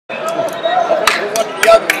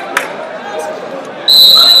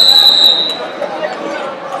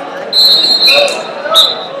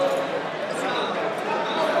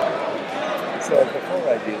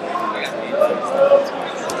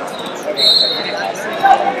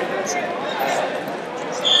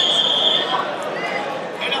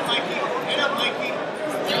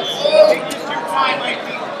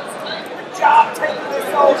job taking this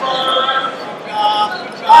over.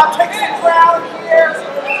 Take some ground here.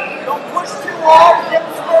 Don't push too hard. Get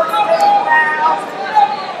the score down.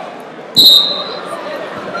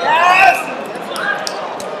 Yes.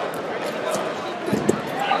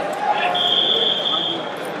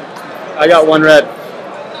 I got one red.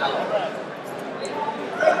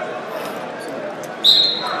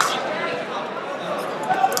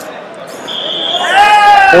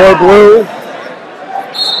 Four blue.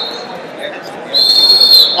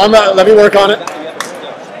 Let me work on it.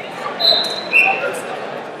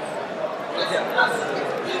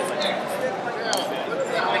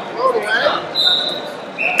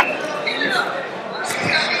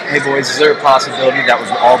 Hey boys, is there a possibility that was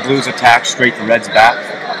all blues attack straight to red's back?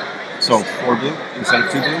 So 4 blue instead of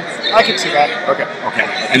 2 blue? I can see that. Okay.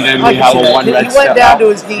 And then we have a 1 red He step went down out. to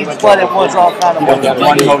his knees, but it was all kind of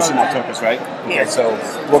One motion that took us, right? Okay, Yeah. so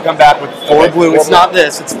we'll come back with 4 blue. It's not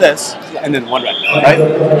this, it's this. And then 1 red, right?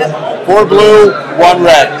 Yep. 4 blue, 1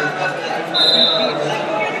 red.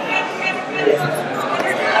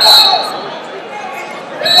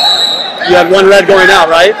 You had 1 red going out,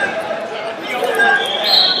 right?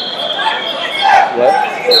 What?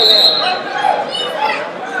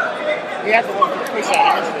 We had the one push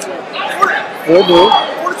out. 4 blue.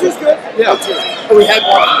 42 is good. Yeah. Oh, we had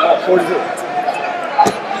one. 42.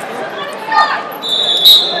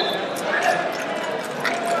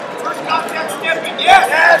 Yes.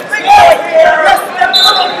 Big leg here. Left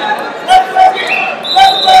leg in.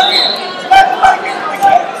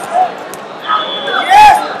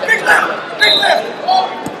 Yes. Big left.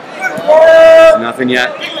 Good work. Nothing yet.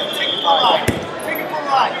 Take it for a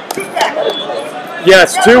ride. Shoot back.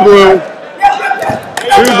 Yes, 2 blue.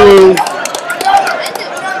 2 blue.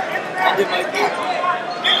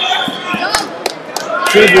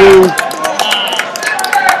 2 blue.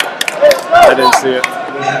 I didn't see it.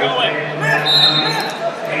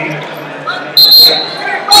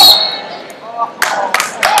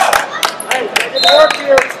 Work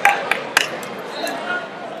here.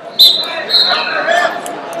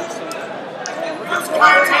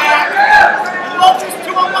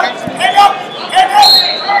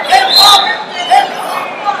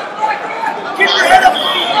 Keep your head up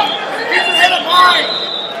high.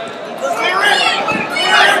 Clear it.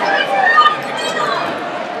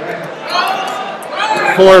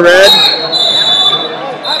 4 red.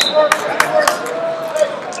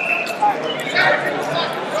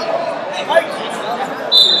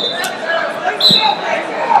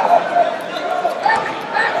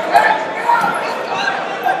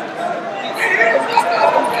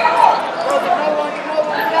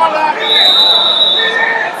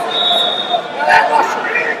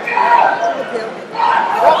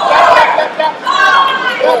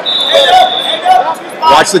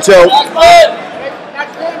 Watch the choke.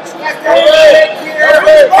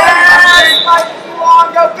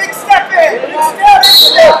 Longo, big step in. Big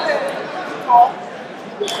step in.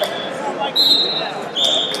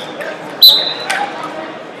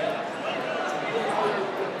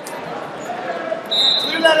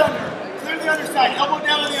 Clear that under. Clear the underside. Elbow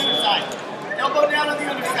down on the underside. Elbow down on the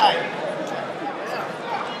underside.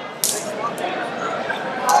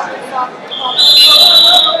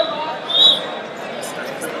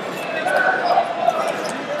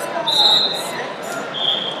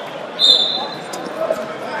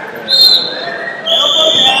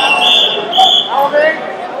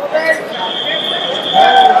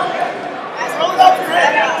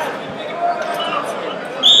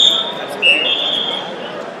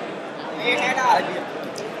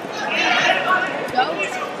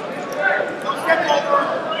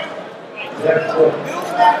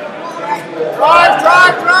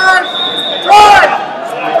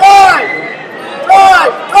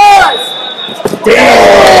 Damn!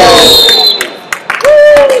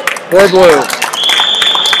 4 blue.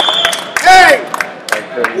 Hey!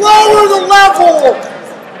 Lower the level!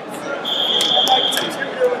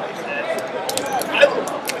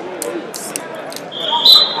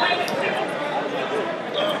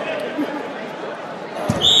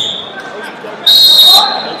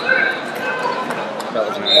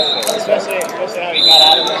 Especially how he got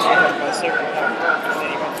out of there by a certain time. And then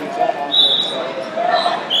he went to his own offense.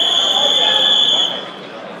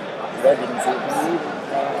 Red didn't see it.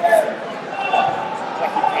 It's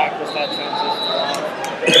like he practiced that transition.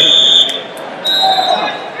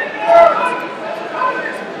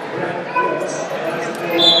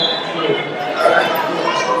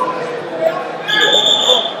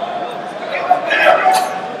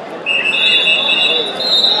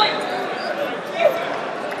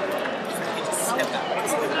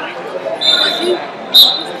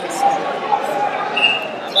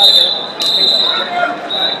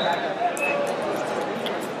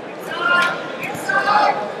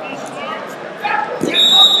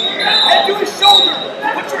 shoulder.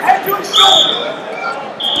 Put your head to his shoulder.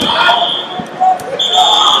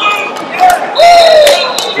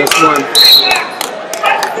 Just one.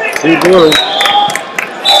 2 blue.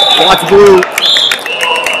 Watch blue.